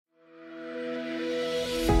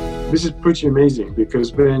this is pretty amazing,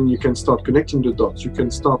 because then you can start connecting the dots. You can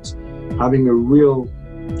start having a real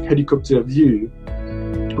helicopter view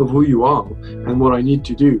of who you are and what I need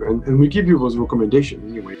to do. And we give you those recommendations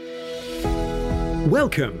anyway.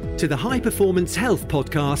 Welcome to the High Performance Health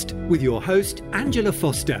Podcast with your host, Angela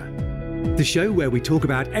Foster. The show where we talk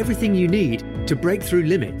about everything you need to break through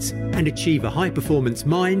limits and achieve a high performance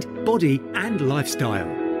mind, body, and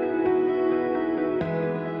lifestyle.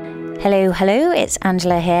 Hello, it's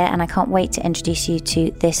Angela here, and I can't wait to introduce you to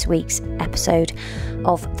this week's episode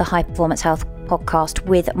of the High Performance Health Podcast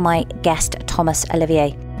with my guest, Thomas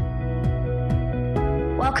Olivier.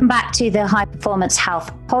 Welcome back to the High Performance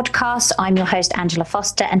Health Podcast. I'm your host, Angela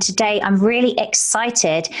Foster, and today I'm really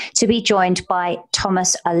excited to be joined by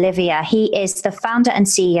Thomas Olivier. He is the founder and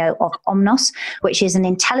CEO of Omnos, which is an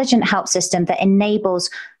intelligent health system that enables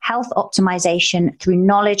health optimization through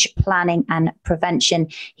knowledge, planning, and prevention.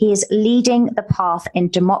 He is leading the path in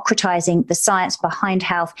democratizing the science behind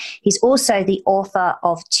health. He's also the author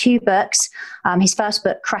of 2 books. His first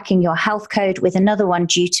book, Cracking Your Health Code, with another one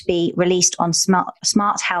due to be released on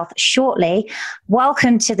Smart Health shortly.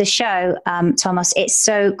 Welcome to the show, Thomas. It's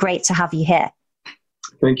so great to have you here.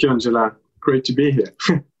 Thank you, Angela. Great to be here.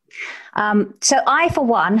 So I, for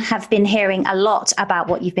one, have been hearing a lot about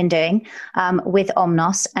what you've been doing with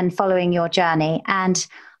Omnos and following your journey. And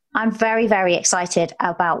I'm very, very excited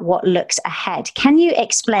about what looks ahead. Can you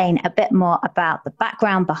explain a bit more about the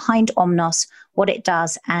background behind Omnos, what it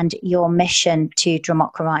does, and your mission to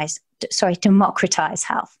democratize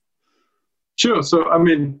health? Sure. So,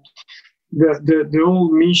 the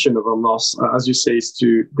whole mission of Omnos, as you say, is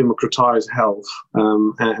to democratize health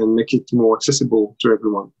and make it more accessible to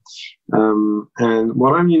everyone. And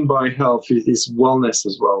what I mean by health is wellness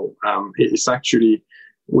as well. It's actually,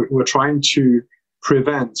 we're trying to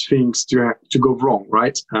prevent things to go wrong,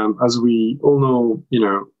 right? As we all know,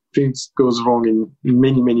 things goes wrong in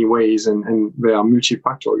many, many ways, and they are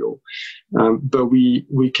multifactorial. But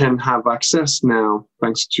we can have access now,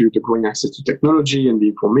 thanks to the growing access to technology and the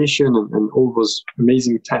information and all those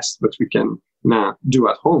amazing tests that we can now do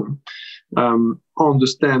at home,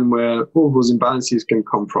 understand where all those imbalances can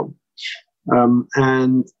come from.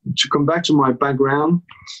 And to come back to my background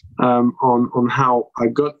on how I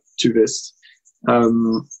got to this,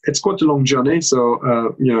 it's quite a long journey, so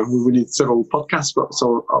we will need several podcasts,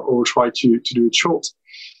 so I'll try to do it short.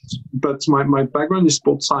 But my background is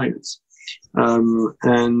sports science,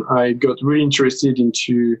 and I got really interested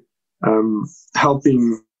into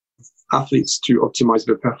helping athletes to optimize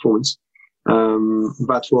their performance.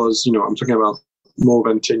 That was, I'm talking about more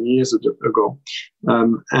than 10 years ago,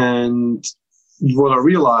 and what I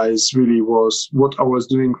realized really was what I was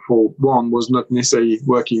doing for one was not necessarily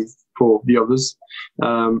working for the others.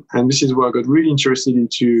 And this is where I got really interested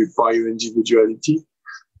into bioindividuality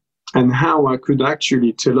and how I could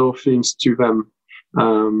actually tailor things to them.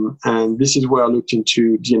 And this is where I looked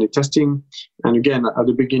into DNA testing. And again, at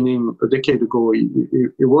the beginning, a decade ago,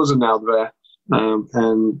 it wasn't out there.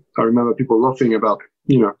 And I remember people laughing about,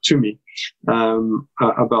 to me,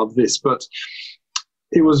 about this. But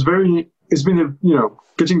it's been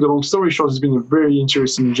getting the long story short, it's been a very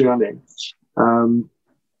interesting journey.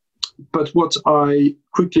 But what I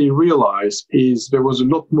quickly realized is there was a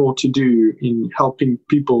lot more to do in helping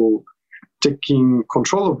people taking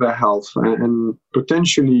control of their health and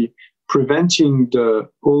potentially preventing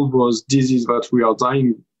all those diseases that we are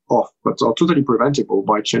dying of, but are totally preventable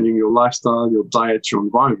by changing your lifestyle, your diet, your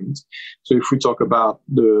environment. So if we talk about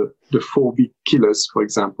the 4 big killers, for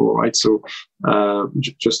example, right? So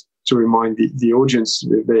just to remind the audience,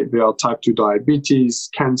 they are type 2 diabetes,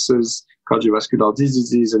 cancers, cardiovascular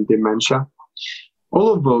diseases, and dementia.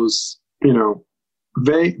 All of those,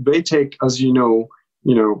 they take, as you know,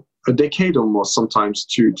 a decade almost sometimes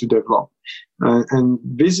to develop. And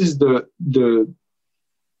this is the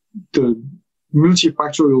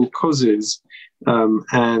multifactorial causes,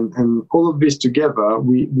 and all of this together,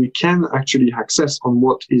 we can actually access on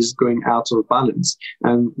what is going out of balance,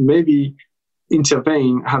 and maybe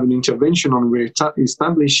have an intervention on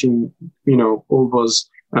establishing, all those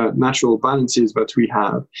natural balances that we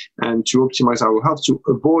have, and to optimize our health, to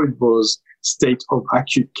avoid those state of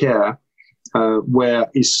acute care where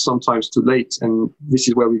it's sometimes too late. And this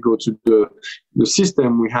is where we go to the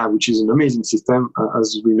system we have, which is an amazing system,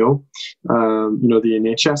 as we know, the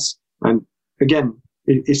NHS. And again,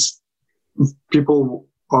 it's people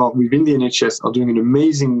within the NHS are doing an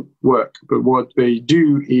amazing work, but what they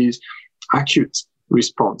do is acute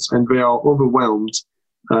response, and they are overwhelmed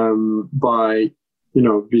by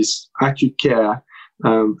this acute care,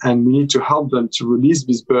 and we need to help them to release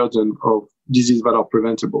this burden of disease that are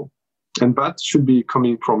preventable. And that should be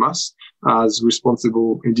coming from us as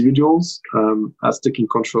responsible individuals, as taking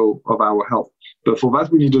control of our health. But for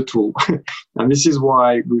that, we need a tool. And this is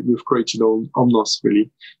why we've created Omnos,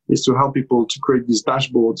 really, is to help people to create this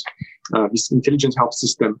dashboard, this intelligent health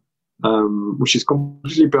system, which is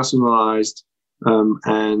completely personalized.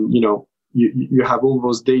 And, you have all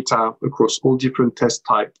those data across all different test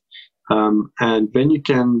types. And then you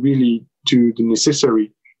can really do the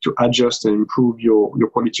necessary to adjust and improve your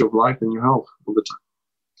quality of life and your health over time.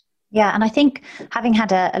 Yeah, and I think having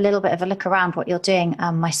had a little bit of a look around what you're doing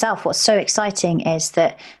myself, what's so exciting is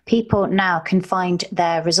that people now can find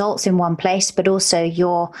their results in one place, but also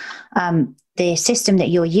the system that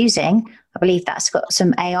you're using, I believe that's got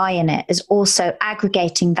some AI in it, is also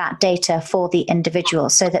aggregating that data for the individual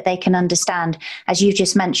so that they can understand, as you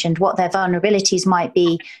just mentioned, what their vulnerabilities might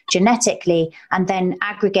be genetically, and then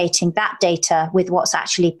aggregating that data with what's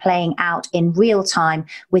actually playing out in real time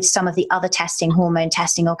with some of the other testing, hormone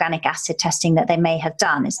testing, organic acid testing that they may have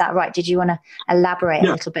done. Is that right? Did you want to elaborate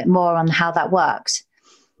a little bit more on how that works?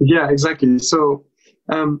 Yeah, exactly. So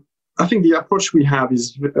I think the approach we have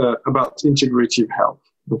is about integrative health.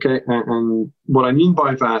 Okay, and what I mean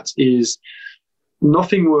by that is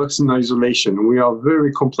nothing works in isolation. We are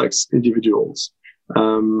very complex individuals.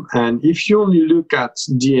 And if you only look at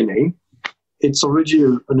DNA, it's already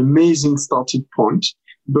an amazing starting point.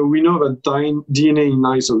 But we know that DNA in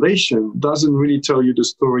isolation doesn't really tell you the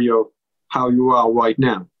story of how you are right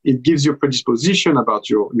now. It gives you a predisposition about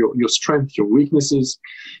your strength, your weaknesses.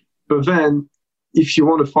 But then if you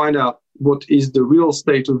want to find out what is the real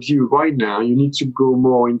state of you right now, you need to go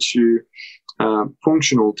more into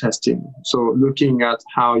functional testing. So looking at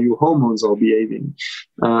how your hormones are behaving,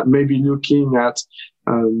 maybe looking at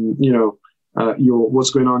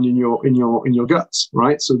what's going on in your guts,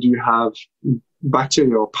 right? So do you have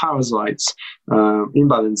bacteria or parasites,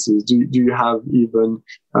 imbalances? Do you have even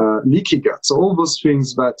leaky gut? So all those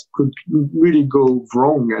things that could really go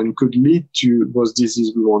wrong and could lead to those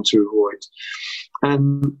diseases we want to avoid.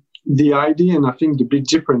 And the idea, and I think the big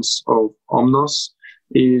difference of Omnos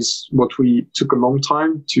is what we took a long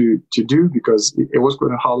time to do, because it was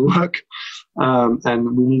quite a hard work,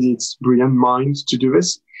 and we needed brilliant minds to do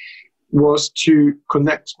this, was to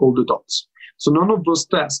connect all the dots. So none of those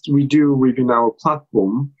tests we do within our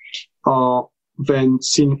platform are then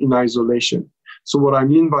seen in isolation. So what I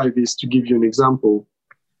mean by this, to give you an example,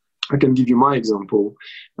 I can give you my example.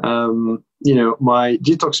 My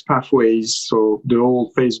detox pathways, so the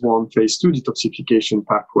whole phase 1, phase 2 detoxification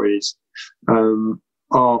pathways,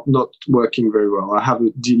 are not working very well. I have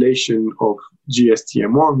a dilation of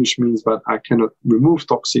GSTM1, which means that I cannot remove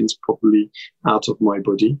toxins properly out of my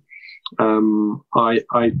body. So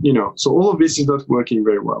all of this is not working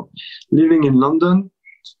very well. Living in London,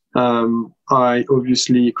 I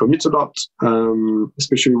obviously commute a lot,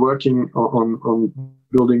 especially working on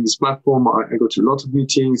building this platform. I go to a lot of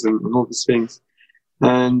meetings and all these things.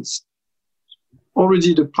 And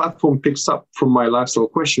already the platform picks up from my lifestyle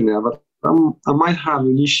questionnaire that I might have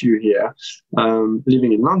an issue here,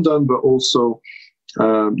 living in London, but also,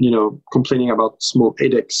 complaining about small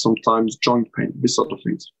headaches, sometimes joint pain, this sort of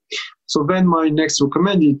things. So then my next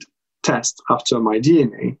recommended test after my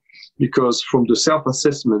DNA, because from the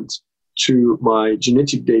self-assessment to my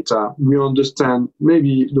genetic data, we understand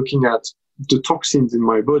maybe looking at the toxins in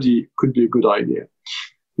my body could be a good idea.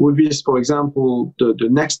 Would be, for example, the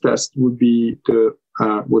next test would be the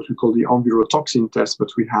what we call the envirotoxin test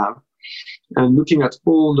that we have, and looking at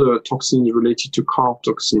all the toxins related to carb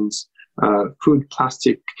toxins, food,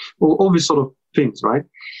 plastic, all these sort of things, right?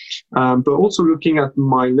 But also looking at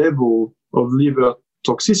my level of liver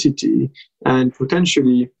toxicity and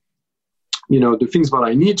potentially, the things that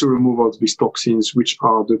I need to remove all these toxins, which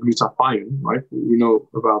are the glutathione, right? We know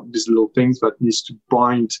about these little things that needs to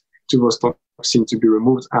bind to those toxins to be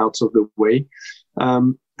removed out of the way.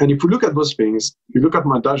 And if we look at those things, we look at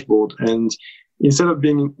my dashboard, and instead of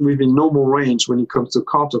being within normal range when it comes to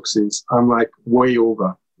carb toxins, I'm like way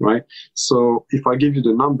over, right? So if I give you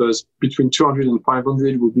the numbers, between 200 and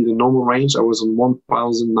 500 would be the normal range. I was on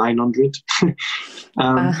 1,900.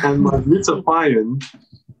 And my glutathione,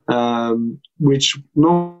 which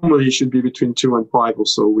normally should be between 2 and 5 or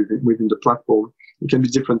so within the platform. It can be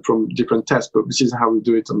different from different tests, but this is how we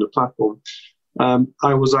do it on the platform.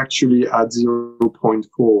 I was actually at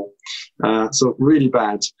 0.4, so really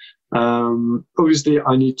bad. Obviously,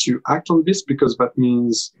 I need to act on this, because that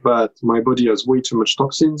means that my body has way too much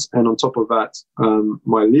toxins, and on top of that,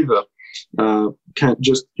 my liver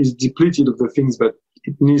is depleted of the things that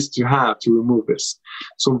it needs to have to remove this.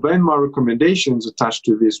 So then my recommendations attached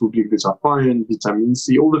to this will be glutathione, vitamin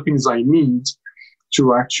C, all the things I need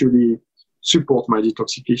to actually support my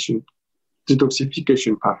detoxification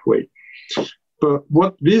pathway. But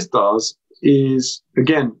what this does is,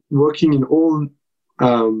 again, working in all,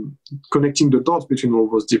 connecting the dots between all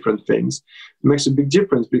those different things makes a big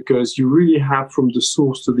difference, because you really have from the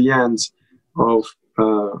source to the end of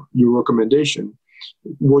your recommendation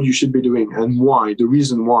what you should be doing and why, the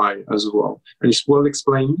reason why as well. And it's well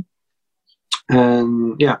explained.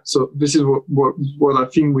 And yeah, so this is what I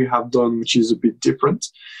think we have done, which is a bit different.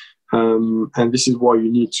 And this is why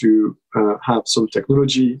you need to have some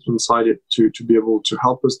technology inside it to be able to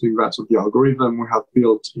help us do that. So the algorithm we have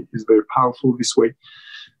built is very powerful this way.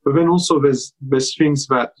 But then also there's things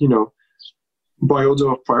that, by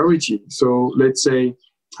order of priority. So let's say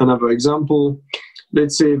another example,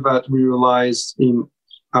 let's say that we realize in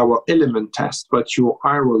our element test that your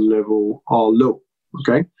iron level are low,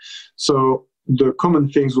 okay? So the common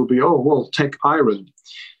things will be, take iron.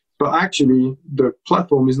 But actually, the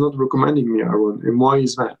platform is not recommending me iron. And why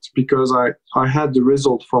is that? Because I had the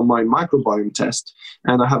result from my microbiome test,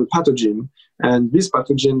 and I have a pathogen, and this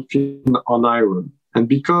pathogen feeds on iron. And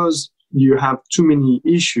because you have too many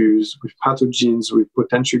issues with pathogens with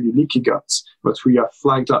potentially leaky guts, but we have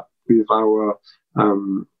flagged up with our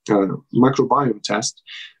microbiome test,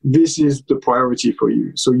 this is the priority for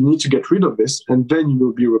you. So you need to get rid of this, and then you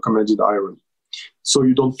will be recommended iron. So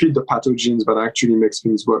you don't feed the pathogens that actually makes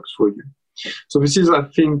things work for you. So this is, I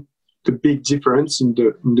think, the big difference in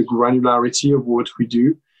the granularity of what we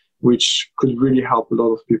do, which could really help a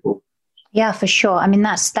lot of people. Yeah, for sure. I mean,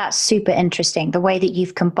 that's super interesting, the way that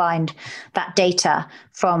you've combined that data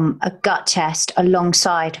from a gut test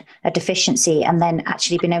alongside a deficiency and then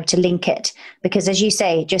actually been able to link it. Because as you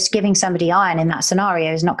say, just giving somebody iron in that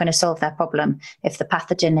scenario is not going to solve their problem if the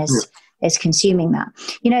pathogen is consuming that.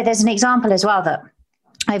 There's an example as well that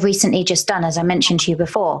I've recently just done, as I mentioned to you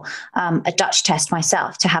before, a Dutch test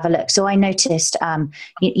myself to have a look. So I noticed, most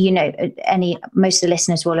of the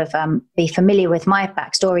listeners will have be familiar with my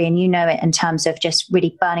backstory, and it in terms of just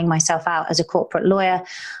really burning myself out as a corporate lawyer,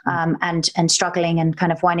 and struggling and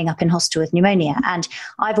kind of winding up in hospital with pneumonia. And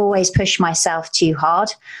I've always pushed myself too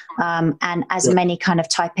hard, and as many kind of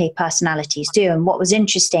type A personalities do. And what was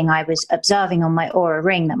interesting, I was observing on my Aura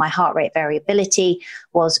ring that my heart rate variability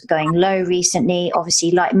was going low recently.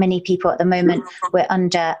 Obviously, like many people at the moment, we're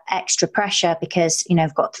under extra pressure because,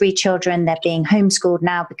 I've got 3 children. They're being homeschooled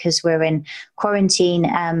now because we're in quarantine.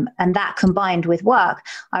 And that combined with work,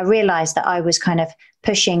 I realized that I was kind of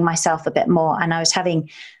pushing myself a bit more, and I was having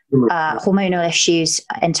hormonal issues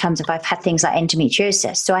in terms of I've had things like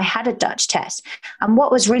endometriosis. So I had a Dutch test. And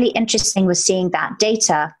what was really interesting was seeing that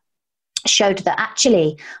data showed that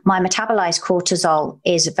actually my metabolized cortisol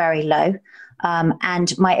is very low.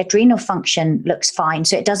 And my adrenal function looks fine.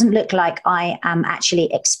 So it doesn't look like I am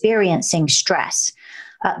actually experiencing stress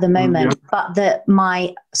at the moment, but that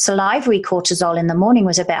my salivary cortisol in the morning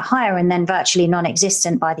was a bit higher and then virtually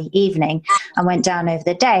non-existent by the evening and went down over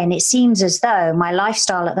the day. And it seems as though my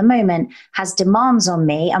lifestyle at the moment has demands on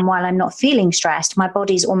me. And while I'm not feeling stressed, my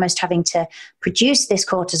body's almost having to produce this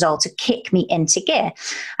cortisol to kick me into gear.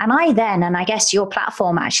 And I guess your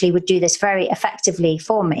platform actually would do this very effectively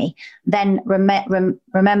for me, then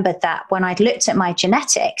remembered that when I'd looked at my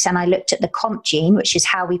genetics and I looked at the COMT gene, which is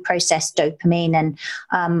how we process dopamine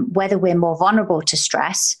and whether we're more vulnerable to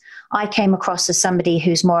stress, I came across as somebody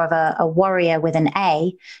who's more of a warrior with an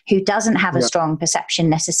A, who doesn't have a strong perception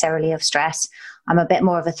necessarily of stress. I'm a bit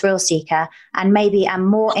more of a thrill seeker, and maybe I'm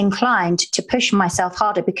more inclined to push myself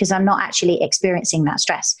harder because I'm not actually experiencing that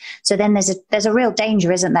stress. So then there's a real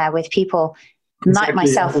danger, isn't there, with people like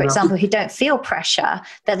myself, for example, who don't feel pressure,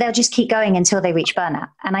 that they'll just keep going until they reach burnout.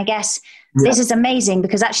 And I guess this is amazing,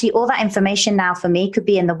 because actually all that information now for me could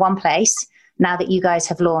be in the one place now that you guys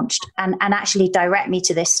have launched, and actually direct me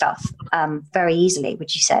to this stuff very easily,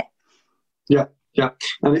 would you say? Yeah.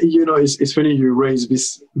 And, it's funny you raise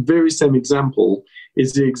this very same example.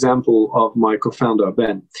 Is the example of my co-founder,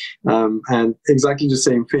 Ben. And exactly the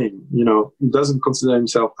same thing. He doesn't consider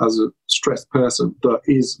himself as a stressed person, but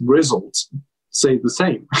his results say the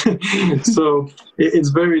same. So it's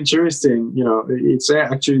very interesting. It's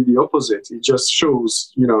actually the opposite. It just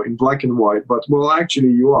shows, in black and white, but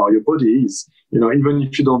actually your body is, even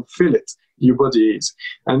if you don't feel it, your body is.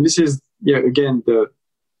 And this is, again,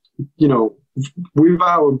 with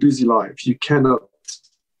our busy life, you cannot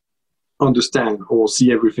understand or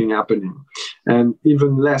see everything happening. And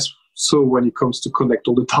even less so when it comes to connect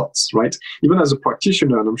all the dots, right? Even as a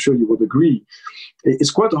practitioner, and I'm sure you would agree,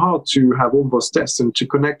 it's quite hard to have all those tests and to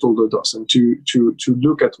connect all the dots and to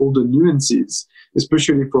look at all the nuances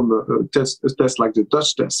especially from a test like the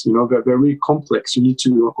Dutch test. They're very complex. You need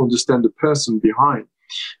to understand the person behind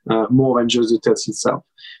more than just the test itself.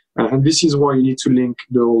 And this is why you need to link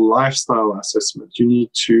the whole lifestyle assessment. You need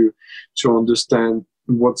to understand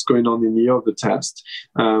what's going on in the other test.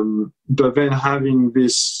 But then having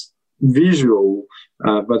this visual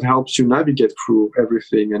that helps you navigate through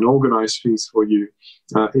everything and organize things for you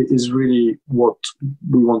is really what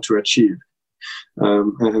we want to achieve.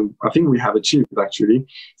 And I think we have achieved it, actually.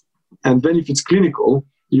 And then if it's clinical,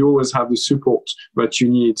 you always have the support that you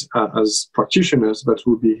need as practitioners that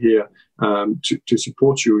will be here to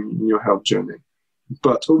support you in your health journey.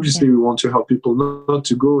 But obviously, we want to help people not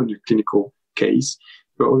to go in a clinical case.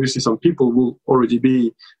 But obviously, some people will already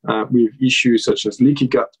be with issues such as leaky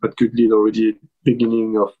gut that could lead already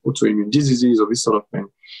beginning of autoimmune diseases or this sort of thing,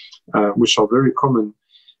 which are very common.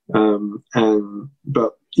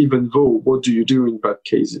 But even though, what do you do in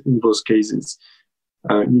those cases?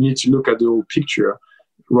 You need to look at the whole picture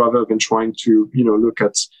rather than trying to, look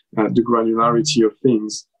at the granularity of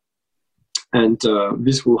things. And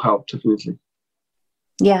this will help, definitely.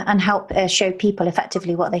 Yeah, and help show people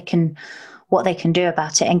effectively what they can do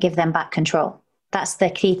about it and give them back control. That's the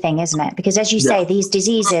key thing, isn't it? Because as you say, these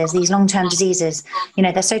diseases, these long-term diseases,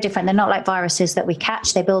 they're so different. They're not like viruses that we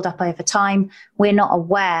catch. They build up over time. We're not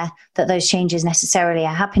aware that those changes necessarily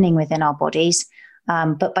are happening within our bodies.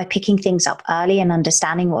 But by picking things up early and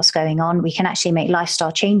understanding what's going on, we can actually make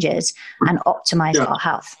lifestyle changes and optimize our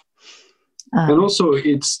health. And also,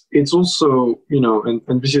 it's also,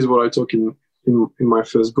 and this is what I talk in my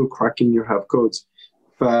first book, Cracking Your Health Codes,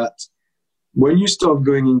 that when you start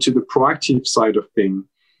going into the proactive side of things,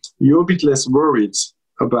 you're a bit less worried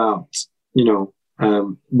about,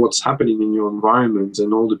 what's happening in your environment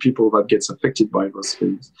and all the people that gets affected by those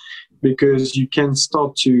things, because you can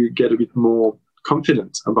start to get a bit more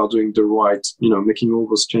confident about doing the right, making all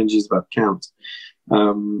those changes that count,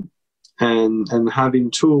 and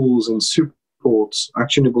having tools and support,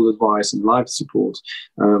 actionable advice and life support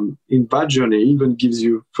in that journey even gives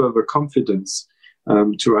you further confidence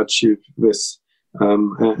to achieve this.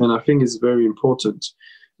 And I think it's very important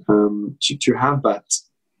to have that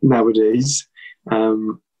nowadays.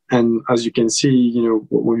 And as you can see,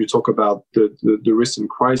 when you talk about the recent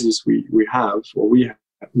crisis we have, or we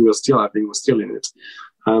are still having, we're still in it,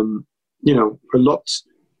 a lot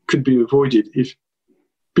could be avoided if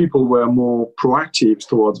people were more proactive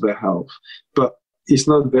towards their health. But it's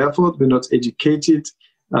not their fault. They're not educated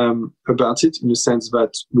about it, in the sense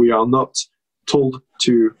that we are not told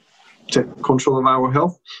to take control of our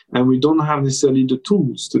health, and we don't have necessarily the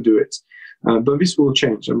tools to do it. But this will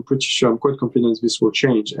change. I'm pretty sure, I'm quite confident this will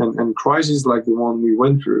change. And crises like the one we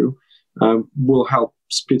went through will help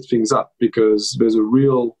speed things up, because there's a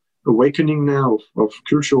real awakening now, of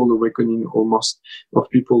cultural awakening almost, of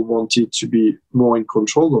people wanting to be more in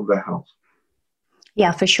control of their health.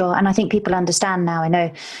 Yeah, for sure. And I think people understand now. I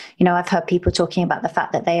know, I've heard people talking about the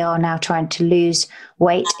fact that they are now trying to lose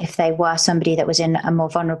weight if they were somebody that was in a more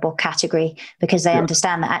vulnerable category, because they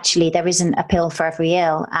understand that actually there isn't a pill for every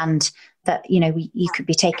ill, and that, you could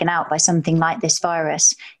be taken out by something like this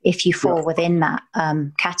virus if you fall within that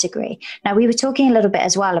category. Now, we were talking a little bit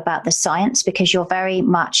as well about the science, because you're very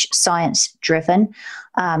much science driven.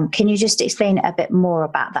 Can you just explain a bit more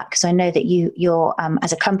about that? Because I know that you're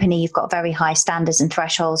as a company, you've got very high standards and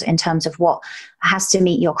thresholds in terms of what has to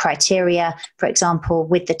meet your criteria, for example,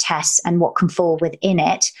 with the tests and what can fall within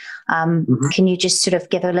it. Can you just sort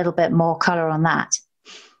of give a little bit more color on that?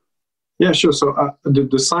 Yeah, sure. So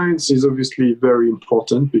the science is obviously very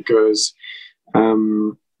important, because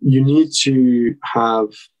you need to have,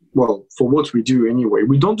 well, for what we do anyway,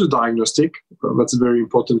 we don't do diagnostic. That's very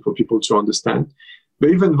important for people to understand.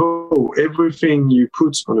 But even though everything you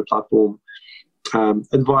put on a platform,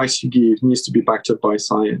 advice you give, needs to be backed up by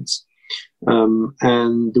science.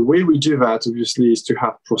 And the way we do that, obviously, is to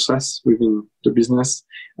have process within the business.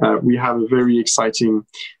 We have a very exciting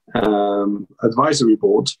advisory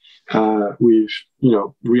board with,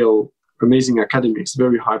 real amazing academics,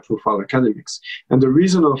 very high-profile academics. And the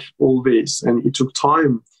reason of all this, and it took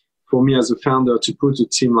time for me as a founder to put a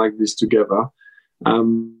team like this together,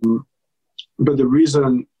 but the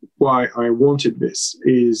reason why I wanted this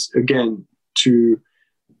is, again, to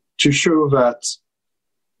show that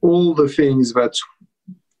all the things that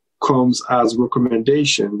comes as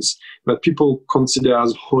recommendations that people consider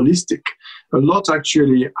as holistic, a lot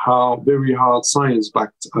actually are very hard science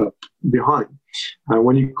backed up behind.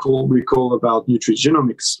 When we call about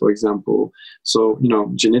nutrigenomics, for example, so,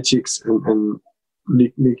 genetics and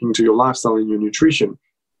linking to your lifestyle and your nutrition,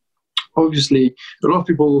 obviously, a lot of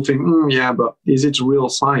people will think, yeah, but is it real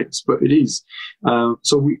science? But it is.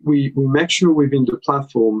 So we make sure within the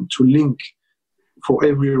platform to link for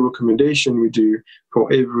every recommendation we do,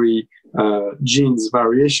 for every genes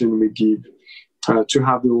variation we give, to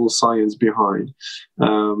have the whole science behind.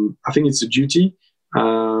 I think it's a duty,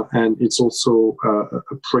 and it's also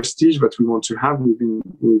a prestige that we want to have within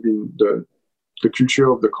the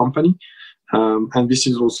culture of the company. And this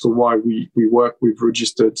is also why we work with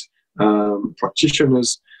registered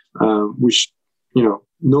practitioners, which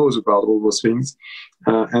knows about all those things,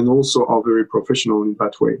 and also are very professional in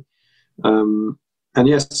that way. And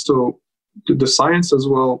yes, so the science as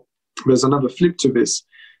well. There's another flip to this.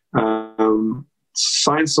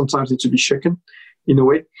 Science sometimes needs to be shaken in a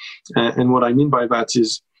way, and what I mean by that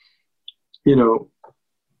is,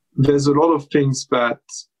 there's a lot of things that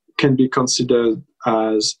can be considered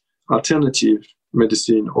as alternative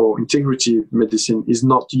medicine or integrative medicine is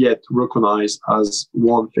not yet recognized as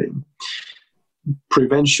one thing.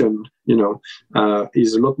 Prevention,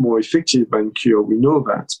 is a lot more effective than cure. We know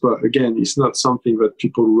that, but again, it's not something that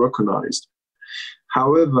people recognize.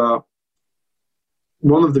 However,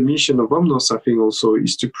 one of the mission of Omnos, I think, also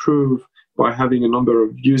is to prove by having a number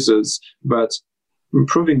of users that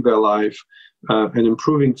improving their life and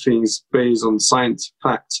improving things based on science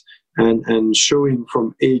facts and showing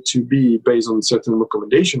from A to B based on certain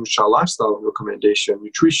recommendations, which are lifestyle recommendation,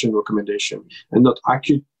 nutrition recommendation, and not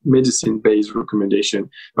acute medicine-based recommendation,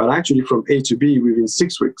 but actually from A to B within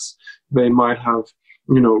 6 weeks, they might have,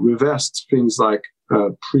 reversed things like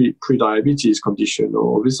pre-diabetes condition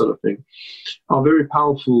or this sort of thing, are very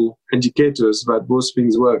powerful indicators that those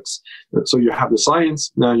things works. So you have the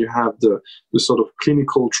science, now you have the sort of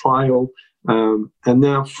clinical trial, and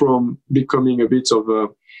now from becoming a bit of a,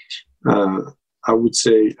 I would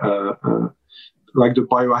say, like the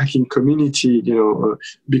biohacking community,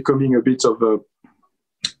 becoming a bit of the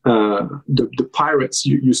pirates,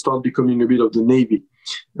 you start becoming a bit of the Navy.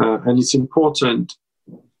 And it's important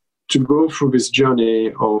to go through this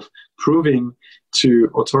journey of proving to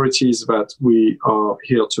authorities that we are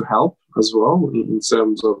here to help as well in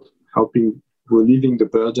terms of helping relieving the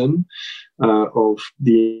burden of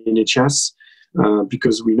the NHS,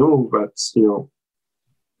 because we know that,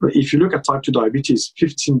 if you look at type 2 diabetes,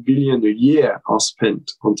 15 billion a year are spent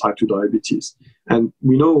on type 2 diabetes. And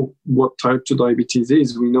we know what type 2 diabetes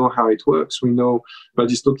is. We know how it works. We know that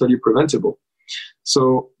it's totally preventable.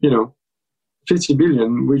 So, 50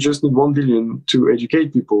 billion, we just need 1 billion to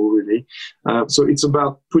educate people, really. So it's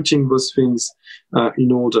about putting those things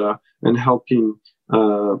in order and helping,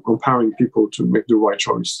 empowering people to make the right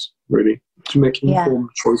choice, really, to make informed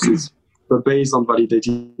choices, but based on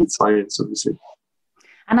validated science, obviously.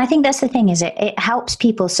 And I think that's the thing, is it helps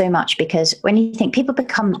people so much, because when you think, people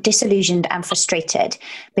become disillusioned and frustrated,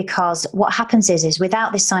 because what happens is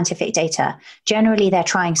without this scientific data, generally they're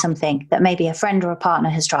trying something that maybe a friend or a partner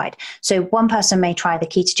has tried. So one person may try the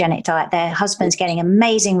ketogenic diet, their husband's getting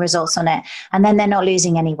amazing results on it, and then they're not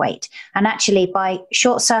losing any weight. And actually, by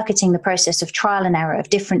short-circuiting the process of trial and error of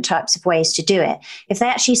different types of ways to do it, if they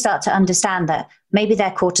actually start to understand that maybe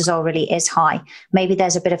their cortisol really is high, maybe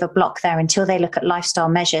there's a bit of a block there, until they look at lifestyle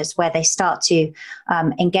measures where they start to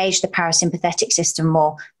engage the parasympathetic system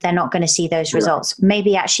more, they're not going to see those results.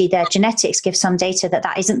 Maybe actually their genetics give some data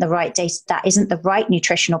that isn't the right data, that isn't the right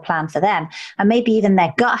nutritional plan for them. And maybe even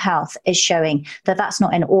their gut health is showing that that's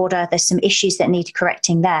not in order. There's some issues that need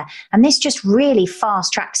correcting there. And this just really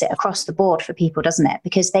fast tracks it across the board for people, doesn't it?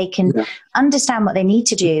 Because they can understand what they need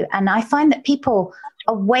to do. And I find that people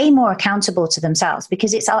are way more accountable to themselves,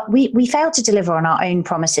 because we fail to deliver on our own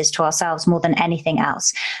promises to ourselves more than anything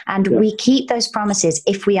else. And we keep those promises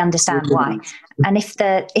if we understand why. And if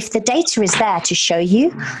the data is there to show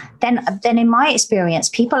you, then in my experience,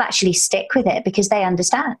 people actually stick with it because they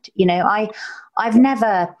understand. I've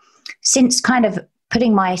never, since kind of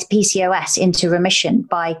putting my PCOS into remission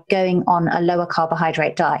by going on a lower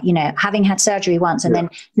carbohydrate diet, having had surgery once and then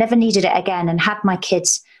never needed it again, and had my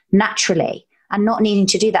kids naturally, and not needing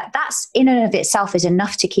to do that, that's in and of itself is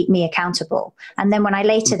enough to keep me accountable. And then when I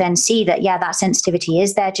later then see that, that sensitivity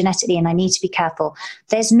is there genetically and I need to be careful,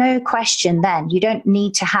 there's no question then. You don't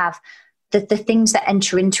need to have the things that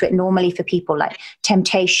enter into it normally for people, like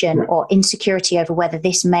temptation or insecurity over whether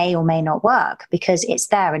this may or may not work, because it's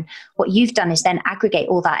there. And what you've done is then aggregate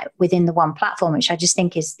all that within the one platform, which I just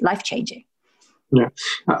think is life-changing. Yeah,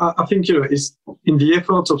 I think, it's in the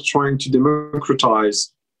effort of trying to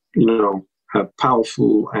democratize,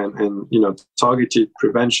 powerful and targeted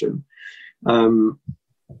prevention.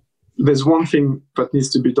 There's one thing that needs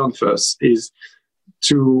to be done first, is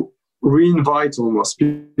to reinvite almost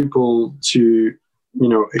people to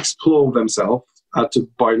explore themselves at a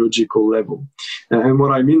biological level. And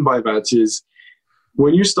what I mean by that is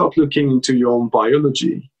when you start looking into your own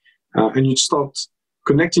biology and you start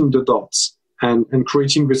connecting the dots and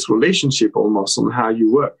creating this relationship almost on how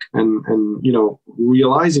you work and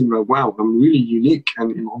realizing that, wow, I'm really unique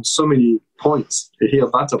and on so many points, here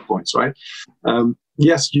data points, right?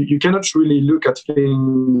 Yes, you cannot really look at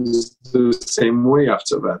things the same way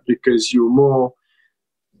after that because you're more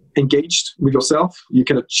engaged with yourself. You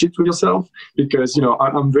cannot cheat with yourself because,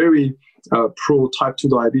 I'm very pro type 2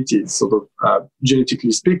 diabetes, sort of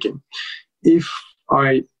genetically speaking. If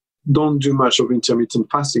I don't do much of intermittent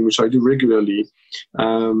fasting, which I do regularly,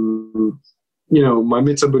 my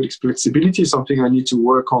metabolic flexibility is something I need to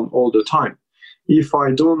work on all the time. If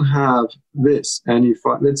I don't have this, and if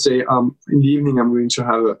let's say in the evening I'm going to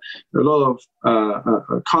have a lot of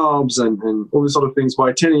carbs and all these sort of things,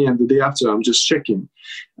 by 10 a.m. the day after, I'm just checking.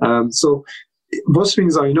 So those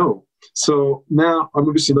things I know. So now I'm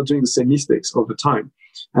obviously not doing the same mistakes all the time.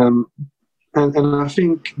 And I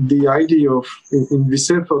think the idea of, in this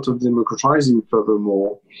effort of democratizing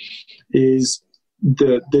furthermore, is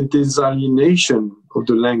the disalienation of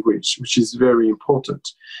the language, which is very important.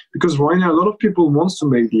 Because right now, a lot of people want to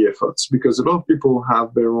make the efforts because a lot of people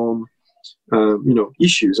have their own,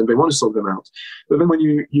 issues and they want to solve them out. But then when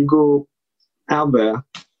you go out there,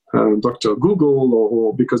 Dr. Google,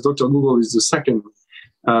 or because Dr. Google is the second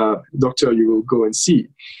doctor you will go and see,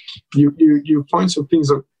 you find some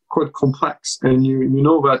things are quite complex, and you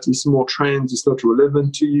know that it's more trends, it's not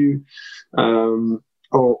relevant to you,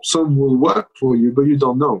 or some will work for you, but you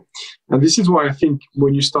don't know. And this is why I think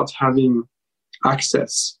when you start having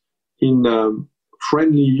access in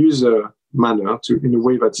friendly user manner in a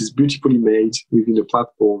way that is beautifully made within the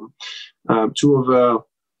platform, to over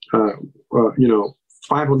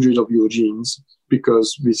 500 of your genes,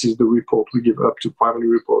 because this is the report we give, up to 500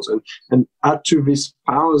 reports, and add to this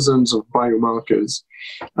thousands of biomarkers,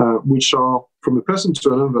 which are from a person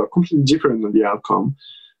to another completely different than the outcome.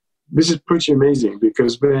 This is pretty amazing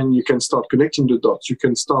because then you can start connecting the dots. You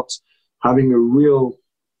can start having a real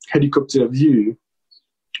helicopter view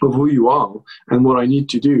of who you are and what I need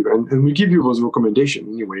to do. And we give you those recommendations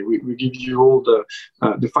anyway. We give you all the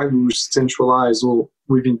fact we centralize all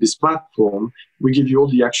within this platform. We give you all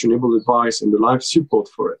the actionable advice and the live support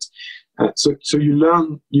for it. So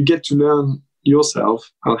you get to learn yourself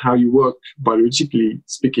on how you work biologically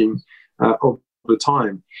speaking over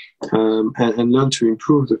time, and learn to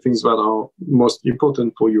improve the things that are most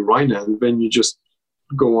important for you right now. And then you just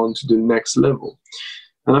go on to the next level.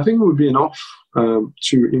 And I think it would be enough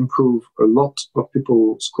to improve a lot of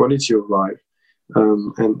people's quality of life.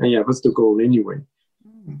 And yeah, that's the goal anyway.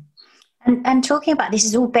 And talking about this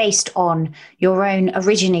is all based on your own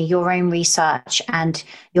research, and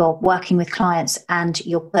you're working with clients and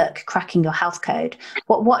your book, Cracking Your Health Code.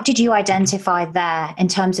 What did you identify there in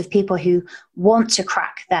terms of people who want to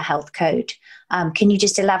crack their health code? Can you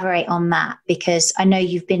just elaborate on that? Because I know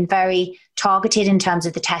you've been very targeted in terms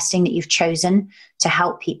of the testing that you've chosen to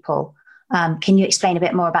help people. Can you explain a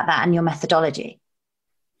bit more about that and your methodology?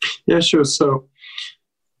 Yeah, sure. So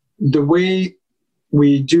the way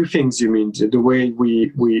we do things, you mean the way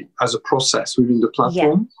we as a process within the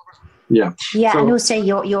platform? Yeah. So, and also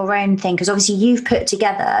your own thing, because obviously you've put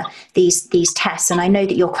together these tests, and I know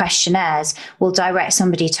that your questionnaires will direct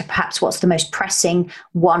somebody to perhaps what's the most pressing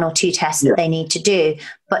 1 or 2 tests that they need to do.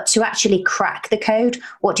 But to actually crack the code,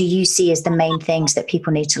 what do you see as the main things that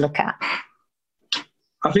people need to look at?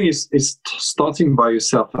 I think it's starting by your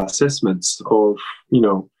self-assessments of,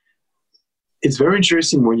 it's very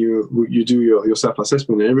interesting when you do your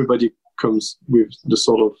self-assessment and everybody comes with the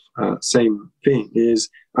sort of same thing is,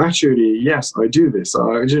 actually, yes, I do this.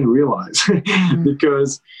 I didn't realize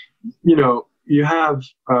because, you have,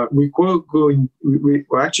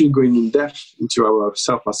 we're actually going in depth into our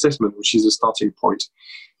self-assessment, which is the starting point.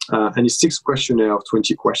 And it's 6 questionnaires of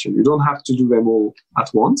 20 questions. You don't have to do them all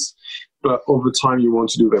at once, but over time you want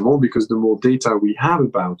to do them all because the more data we have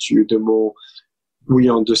about you, the more we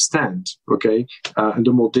understand, okay? And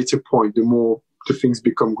the more data point, the more the things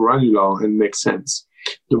become granular and make sense.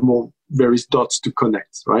 The more there is dots to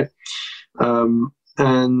connect, right?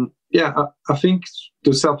 And yeah, I think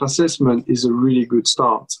the self-assessment is a really good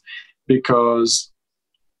start, because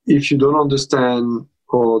if you don't understand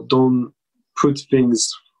or don't put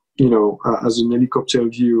things, as an helicopter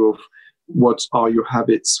view of what are your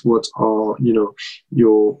habits, what are,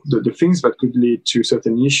 the things that could lead to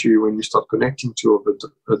certain issue when you start connecting to other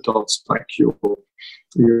dots, like your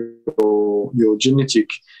genetic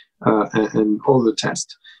and all the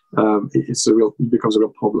tests. it becomes a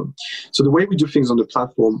real problem. So the way we do things on the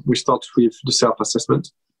platform, we start with the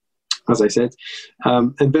self-assessment, as I said,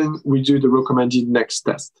 and then we do the recommended next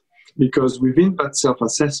test, because within that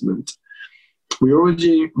self-assessment, we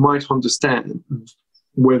already might understand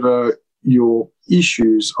whether your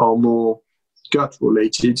issues are more gut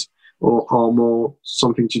related or are more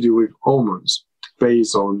something to do with hormones,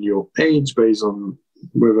 based on your age, based on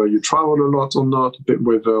whether you travel a lot or not,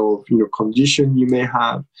 whether of condition you may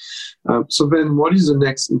have. So then what is the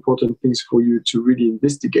next important things for you to really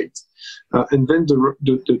investigate? And then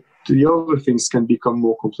the other things can become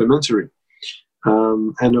more complementary.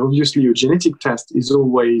 And obviously your genetic test is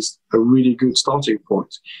always a really good starting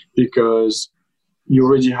point, because you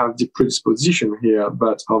already have the predisposition here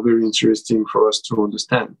that are very interesting for us to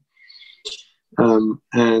understand.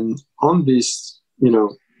 And on this,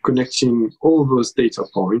 connecting all those data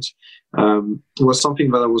points was something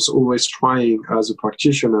that I was always trying as a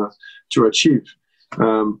practitioner to achieve.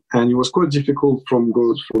 And it was quite difficult from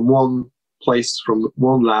one place, from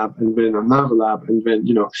one lab and then another lab. And then,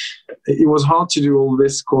 it was hard to do all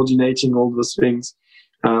this, coordinating all those things.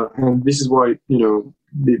 And this is why,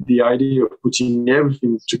 the idea of putting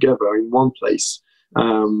everything together in one place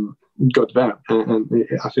got there. And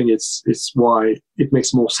I think it's why it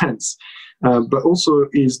makes more sense. But also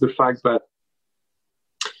is the fact that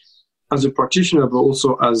as a practitioner, but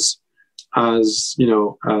also as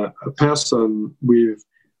a person with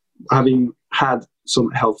having had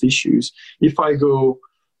some health issues, if I go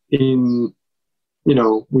in,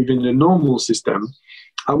 within the normal system,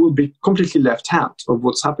 I will be completely left out of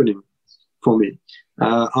what's happening for me.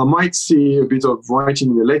 I might see a bit of writing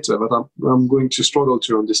in the letter, but I'm going to struggle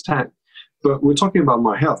to understand. But we're talking about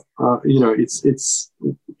my health.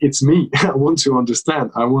 It's me. I want to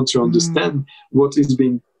understand. I want to understand what is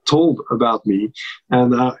being told about me,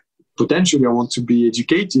 and potentially I want to be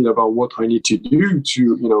educated about what I need to do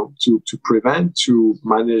to prevent, to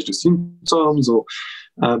manage the symptoms,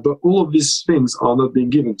 but all of these things are not being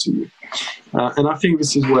given to you. And I think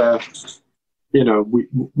this is where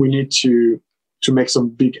we need to make some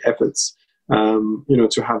big efforts.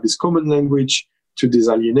 To have this common language, to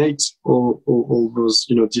disalienate all those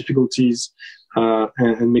difficulties,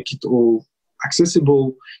 and make it all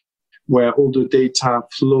accessible, where all the data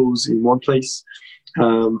flows in one place.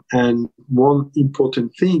 And one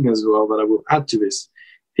important thing as well that I will add to this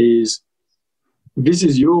is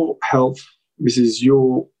your health, this is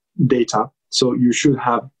your data, so you should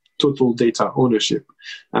have total data ownership.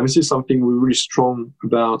 And this is something we're really strong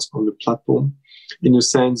about on the platform, in the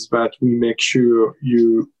sense that we make sure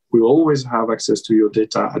you will always have access to your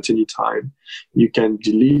data at any time. You can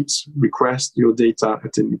delete, request your data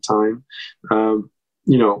at any time.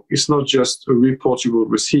 It's not just a report you will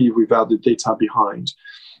receive without the data behind,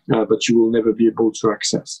 but you will never be able to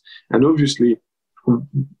access. And obviously,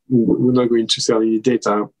 we're not going to sell any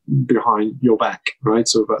data behind your back, right?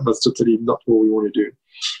 So that's totally not what we want to do.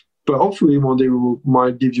 But hopefully one day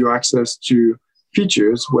might give you access to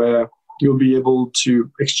features where you'll be able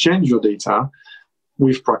to exchange your data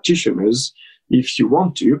with practitioners if you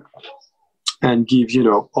want to, and give,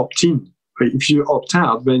 opt-in. If you opt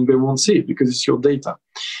out, then they won't see it because it's your data.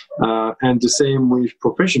 And the same with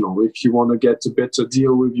professional. If you want to get a better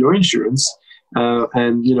deal with your insurance,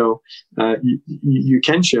 and you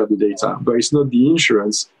can share the data, but it's not the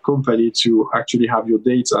insurance company to actually have your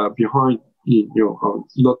data behind,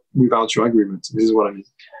 not without your agreement. This is what I mean.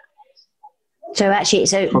 So actually,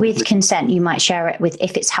 with consent, you might share it with,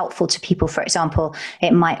 if it's helpful to people, for example,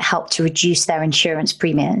 it might help to reduce their insurance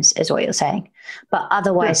premiums, is what you're saying. But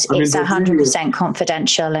otherwise, it's 100%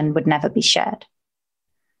 confidential and would never be shared.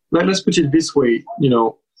 Let's put it this way,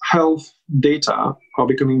 health data are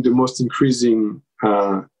becoming the most increasing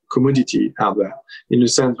commodity out there, in the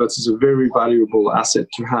sense that it's a very valuable asset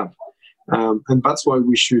to have. And that's why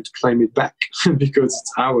we should claim it back, because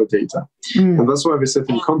it's our data. And that's why there are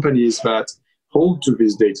certain companies that hold to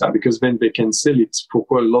this data, because then they can sell it for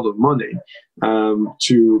quite a lot of money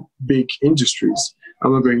to big industries.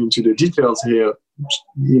 I'm not going into the details here,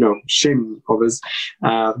 shame others,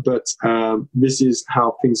 but this is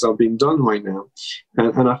how things are being done right now.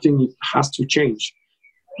 And I think it has to change,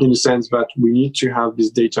 in the sense that we need to have this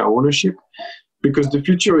data ownership, because the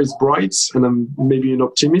future is bright, and I'm maybe an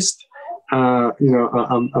optimist. I'm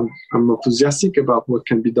enthusiastic about what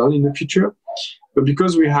can be done in the future, but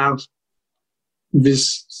because we have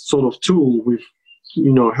this sort of tool with,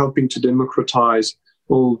 helping to democratize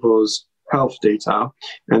all those health data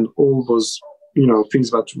and all those,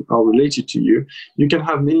 things that are related to you, you can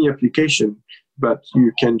have many applications that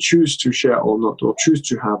you can choose to share or not, or choose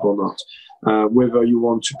to have or not. whether you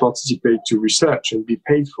want to participate to research and be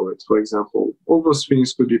paid for it, for example. All those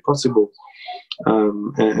things could be possible,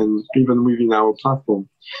 and even within our platform.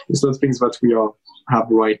 It's not things that we have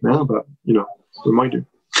right now, but we might do.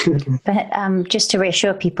 But just to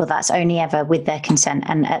reassure people, that's only ever with their consent.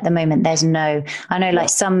 And at the moment, there's no, I know like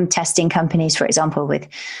some testing companies, for example, with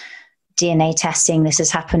DNA testing, this has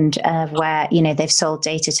happened where, they've sold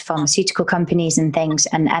data to pharmaceutical companies and things.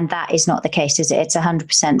 And that is not the case, is it? It's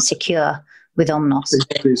 100% secure with Omnos.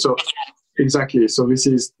 Exactly. So this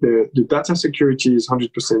is the data security is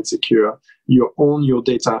 100% secure. You own your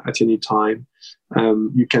data at any time.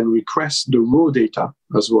 You can request the raw data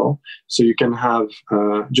as well. So you can have,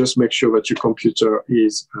 just make sure that your computer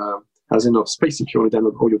has enough space if you want to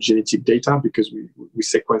download all your genetic data, because we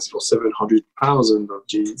sequence for 700,000 of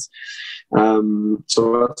genes.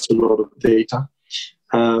 So that's a lot of data.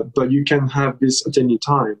 But you can have this at any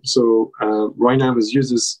time. So right now, as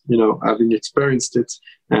users, having experienced it,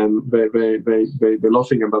 and they're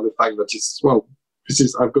laughing about the fact that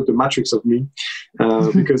I've got the matrix of me,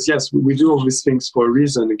 because yes, we do all these things for a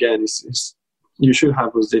reason. Again, you should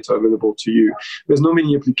have those data available to you. There's no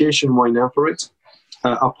many application right now for it,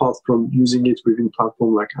 apart from using it within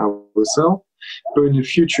platform like ourselves. But in the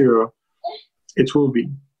future, it will be,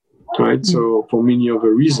 right? Mm-hmm. So for many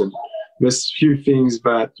other reasons. There's few things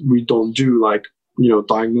that we don't do, like,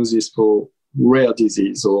 diagnosis for rare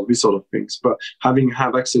disease or this sort of things. But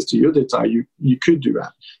have access to your data, you could do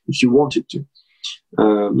that if you wanted to.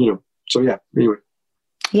 So yeah, anyway.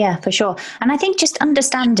 Yeah, for sure. And I think just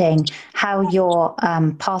understanding how your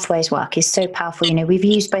pathways work is so powerful. We've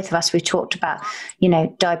used, both of us, we've talked about,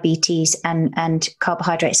 diabetes and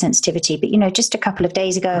carbohydrate sensitivity. But, just a couple of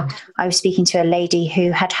days ago, I was speaking to a lady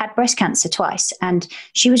who had breast cancer twice, and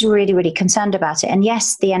she was really, really concerned about it. And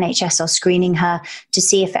yes, the NHS are screening her to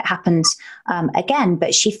see if it happens again,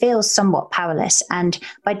 but she feels somewhat powerless. And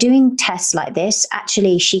by doing tests like this,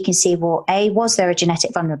 actually, she can see, well, was there a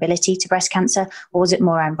genetic vulnerability to breast cancer, or was it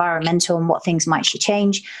more environmental, and what things might she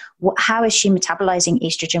change? How is she metabolizing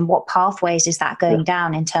estrogen? What pathways is that going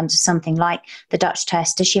down in terms of something like the Dutch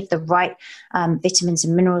test? Does she have the right vitamins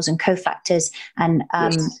and minerals and cofactors and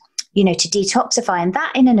to detoxify? And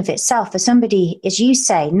that in and of itself, for somebody, as you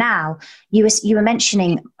say now, you were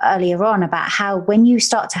mentioning earlier on about how when you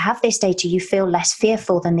start to have this data, you feel less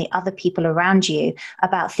fearful than the other people around you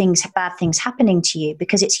about bad things happening to you,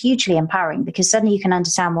 because it's hugely empowering, because suddenly you can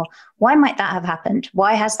understand, well, why might that have happened?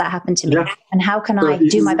 Why has that happened to me? Yeah. And how can I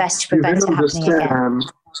do my best to prevent it happening again?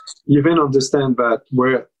 You then understand that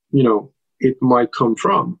where, it might come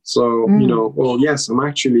from. So, yes, I'm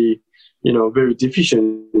actually, very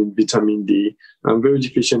deficient in vitamin D. I'm very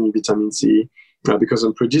deficient in vitamin C because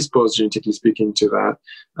I'm predisposed, genetically speaking, to that.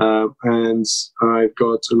 And I've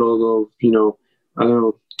got a lot of,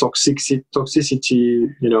 toxicity,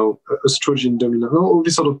 estrogen dominant, all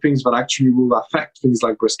these sort of things that actually will affect things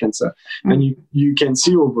like breast cancer. Mm. And you can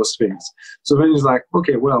see all those things. So then it's like,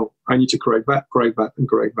 okay, well, I need to correct that, and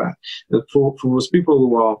correct that. And for those people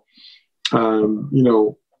who are,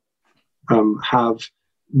 have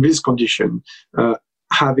this condition,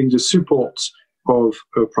 having the support of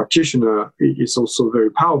a practitioner is also very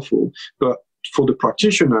powerful. But for the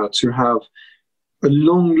practitioner to have a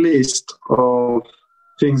long list of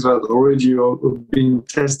things that already have been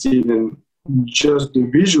tested, and just the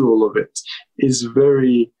visual of it is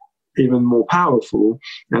even more powerful,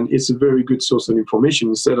 and it's a very good source of information,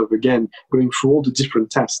 instead of, again, going through all the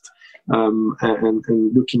different tests and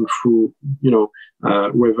looking through,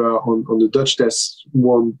 whether on the Dutch test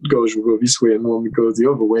one goes this way and one goes the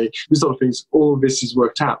other way. These sort of things, all of this is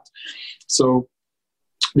worked out. So,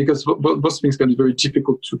 because those things can be very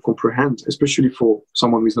difficult to comprehend, especially for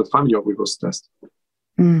someone who is not familiar with those tests.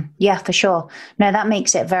 Yeah, for sure. No, that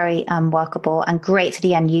makes it very workable and great for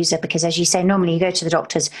the end user, because as you say, normally you go to the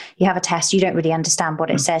doctors, you have a test, you don't really understand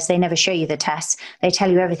what it says. They never show you the tests. They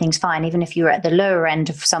tell you everything's fine, even if you're at the lower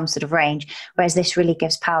end of some sort of range, whereas this really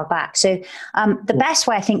gives power back. So the best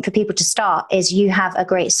way, I think, for people to start is you have a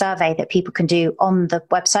great survey that people can do on the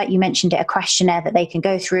website. You mentioned it, a questionnaire that they can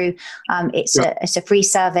go through. It's a free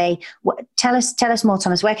survey. Tell us more,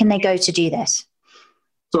 Thomas. Where can they go to do this?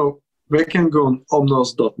 So they can go on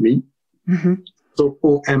omnos.me, so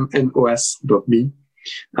omnos.me,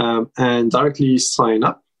 and directly sign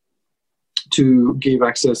up to give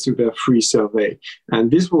access to their free survey.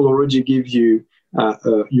 And this will already give you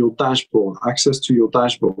your dashboard, access to your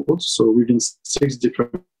dashboard. So within 6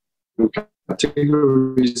 different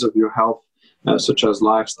categories of your health, such as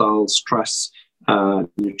lifestyle, stress,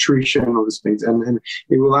 nutrition, all these things. And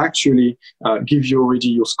it will actually give you already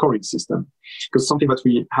your scoring system. Because something that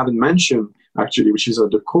we haven't mentioned, actually, which is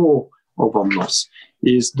at the core of Omnos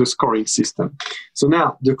is the scoring system. So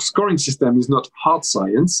now the scoring system is not hard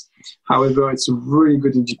science. However, it's a really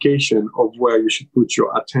good indication of where you should put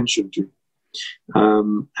your attention to.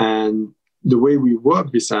 And the way we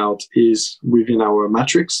work this out is within our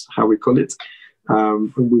matrix, how we call it,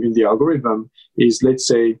 within the algorithm is, let's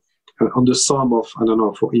say, on the sum of, I don't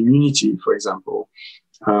know, for immunity, for example,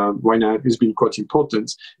 right now it's been quite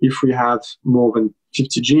important. If we have more than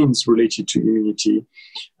 50 genes related to immunity,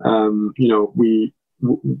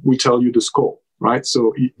 we tell you the score, right?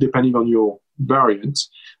 So depending on your variant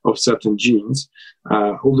of certain genes,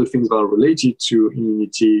 all the things that are related to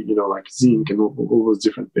immunity, like zinc and all those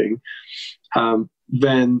different things,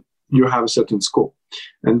 then you have a certain score.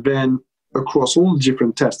 And then across all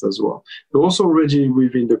different tests as well. But also already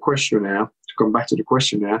within the questionnaire, to come back to the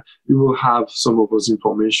questionnaire, you will have some of those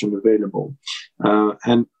information available.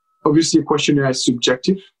 And obviously a questionnaire is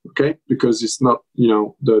subjective, okay, because it's not,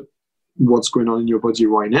 what's going on in your body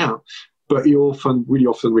right now, but it really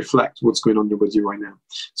often reflects what's going on in your body right now.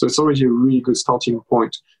 So it's already a really good starting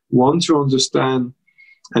point. One, to understand,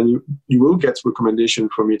 and you will get recommendation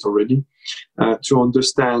from it already, to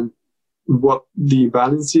understand what the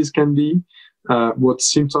imbalances can be, what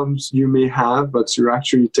symptoms you may have, but you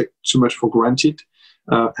actually take too much for granted,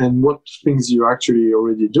 and what things you're actually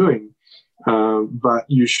already doing, but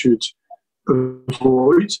you should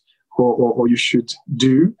avoid or you should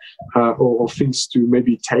do, or things to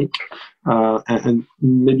maybe take, and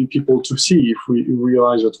maybe people to see if we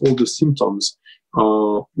realize that all the symptoms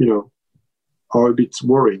are a bit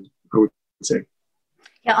worrying, I would say.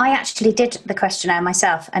 Yeah, I actually did the questionnaire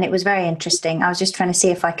myself, and it was very interesting. I was just trying to see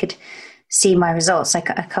if I could see my results. I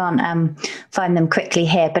can't find them quickly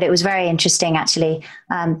here, but it was very interesting actually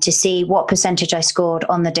to see what percentage I scored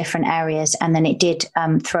on the different areas, and then it did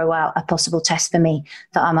throw out a possible test for me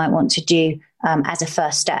that I might want to do as a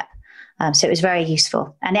first step. So it was very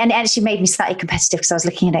useful, and it actually made me slightly competitive because I was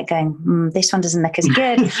looking at it going, this one doesn't look as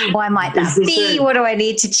good. Why might that be? What do I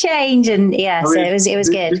need to change? And yeah, so it was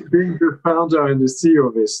good. Being the founder and the CEO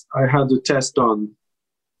of this, I had a test on,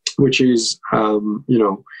 which is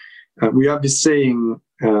we have this saying,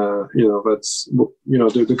 that's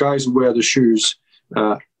the guys who wear the shoes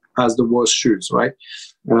as the worst shoes, right?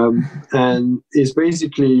 And it's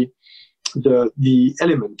basically the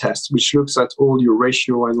element test, which looks at all your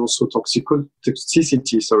ratio and also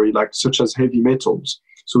toxicity, such as heavy metals.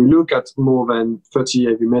 So we look at more than 30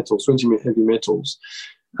 heavy metals, 20 heavy metals.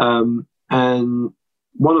 And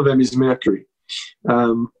one of them is mercury.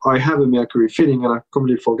 I have a mercury feeling, and I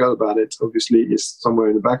completely forgot about it. Obviously, it's somewhere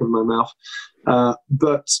in the back of my mouth.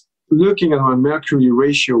 But looking at my mercury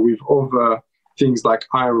ratio with other things like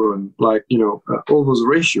iron, all those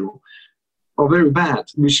ratios, are very bad,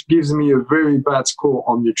 which gives me a very bad score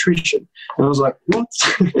on nutrition. And I was like, what?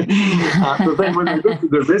 But then when I looked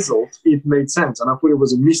at the result, it made sense. And I thought it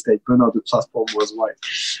was a mistake, but no, the platform was right,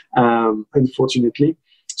 unfortunately.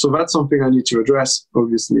 So that's something I need to address,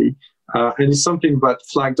 obviously. And it's something that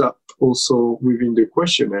flagged up also within the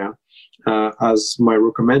questionnaire as my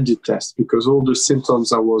recommended test, because all the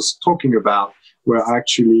symptoms I was talking about were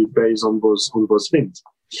actually based on those things.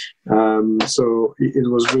 So it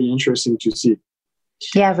was really interesting to see.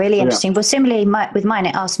 Yeah, really interesting. Yeah. Well, similarly with mine,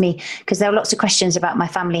 it asked me, because there were lots of questions about my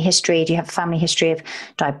family history. Do you have a family history of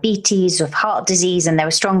diabetes, of heart disease? And there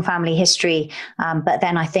was strong family history. But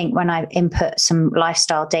then I think when I input some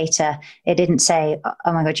lifestyle data, it didn't say,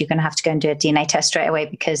 oh my God, you're going to have to go and do a DNA test straight away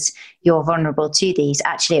because you're vulnerable to these.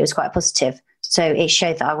 Actually, it was quite positive. So it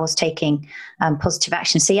showed that I was taking positive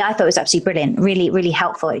action. So yeah, I thought it was absolutely brilliant, really, really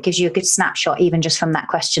helpful. It gives you a good snapshot, even just from that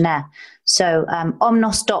questionnaire. So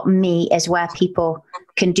omnos.me is where people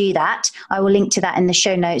can do that. I will link to that in the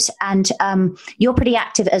show notes. And you're pretty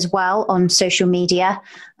active as well on social media.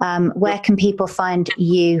 Where can people find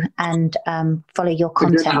you and follow your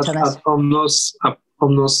content, Thomas? At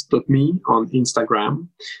omnos.me on Instagram.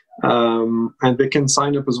 And they can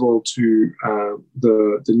sign up as well to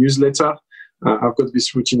the newsletter. I've got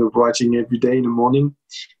this routine of writing every day in the morning,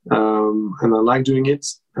 and I like doing it.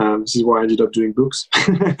 This is why I ended up doing books.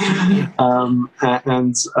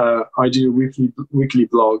 And I do a weekly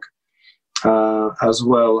blog, as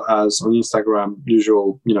well as on Instagram,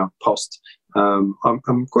 usual, post.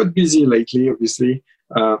 I'm quite busy lately, obviously,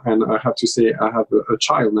 and I have to say I have a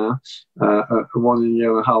child now, a 1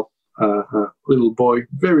 year and a half little boy,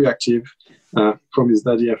 very active, from his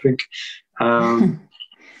daddy, I think.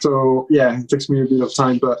 So yeah, it takes me a bit of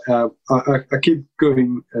time, but I keep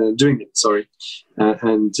going, doing it. Sorry,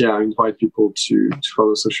 and yeah, I invite people to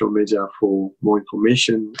follow social media for more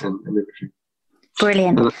information and everything.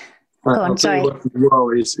 Brilliant. Go on, sorry. What as well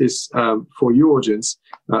is for your audience,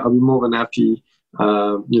 I'll be more than happy,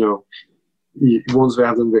 once they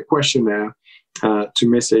have done the questionnaire, to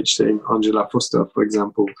message saying Angela Foster, for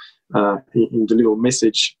example, in the little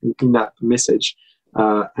message, in-app message,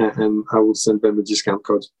 and I will send them a discount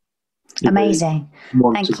code. Amazing.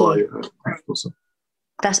 Thank you. Also.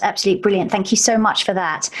 That's absolutely brilliant. Thank you so much for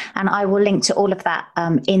that. And I will link to all of that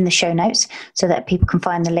in the show notes so that people can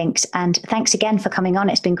find the links. And thanks again for coming on.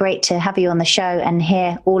 It's been great to have you on the show and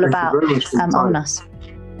hear all about Omnos.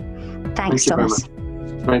 Thanks, Thomas.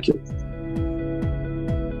 Thank you.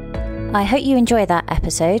 I hope you enjoy that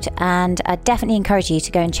episode, and I definitely encourage you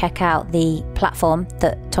to go and check out the platform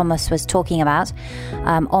that Thomas was talking about,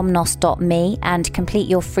 omnos.me, and complete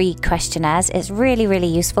your free questionnaires. It's really, really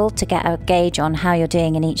useful to get a gauge on how you're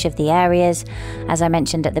doing in each of the areas, as I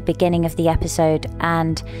mentioned at the beginning of the episode.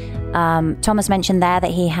 And Thomas mentioned there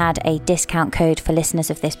that he had a discount code for listeners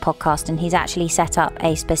of this podcast, and he's actually set up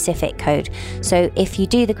a specific code. So if you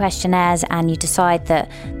do the questionnaires and you decide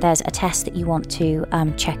that there's a test that you want to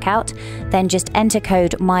check out, then just enter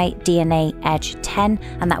code MyDNAEdge10,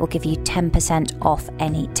 and that will give you 10% off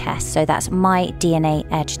any test. So that's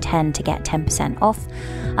MyDNAEdge10 to get 10% off.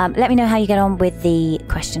 Let me know how you get on with the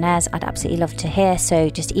questionnaires. I'd absolutely love to hear. So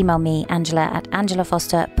just email me, Angela, at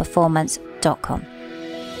angelafosterperformance.com.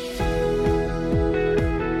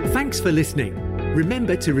 Thanks for listening.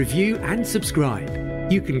 Remember to review and subscribe.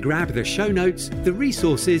 You can grab the show notes, the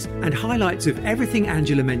resources and highlights of everything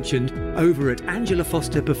Angela mentioned over at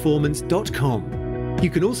angelafosterperformance.com. You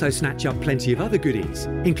can also snatch up plenty of other goodies,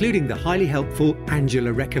 including the highly helpful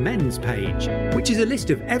Angela Recommends page, which is a list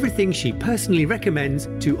of everything she personally recommends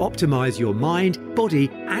to optimize your mind, body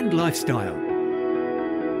and lifestyle.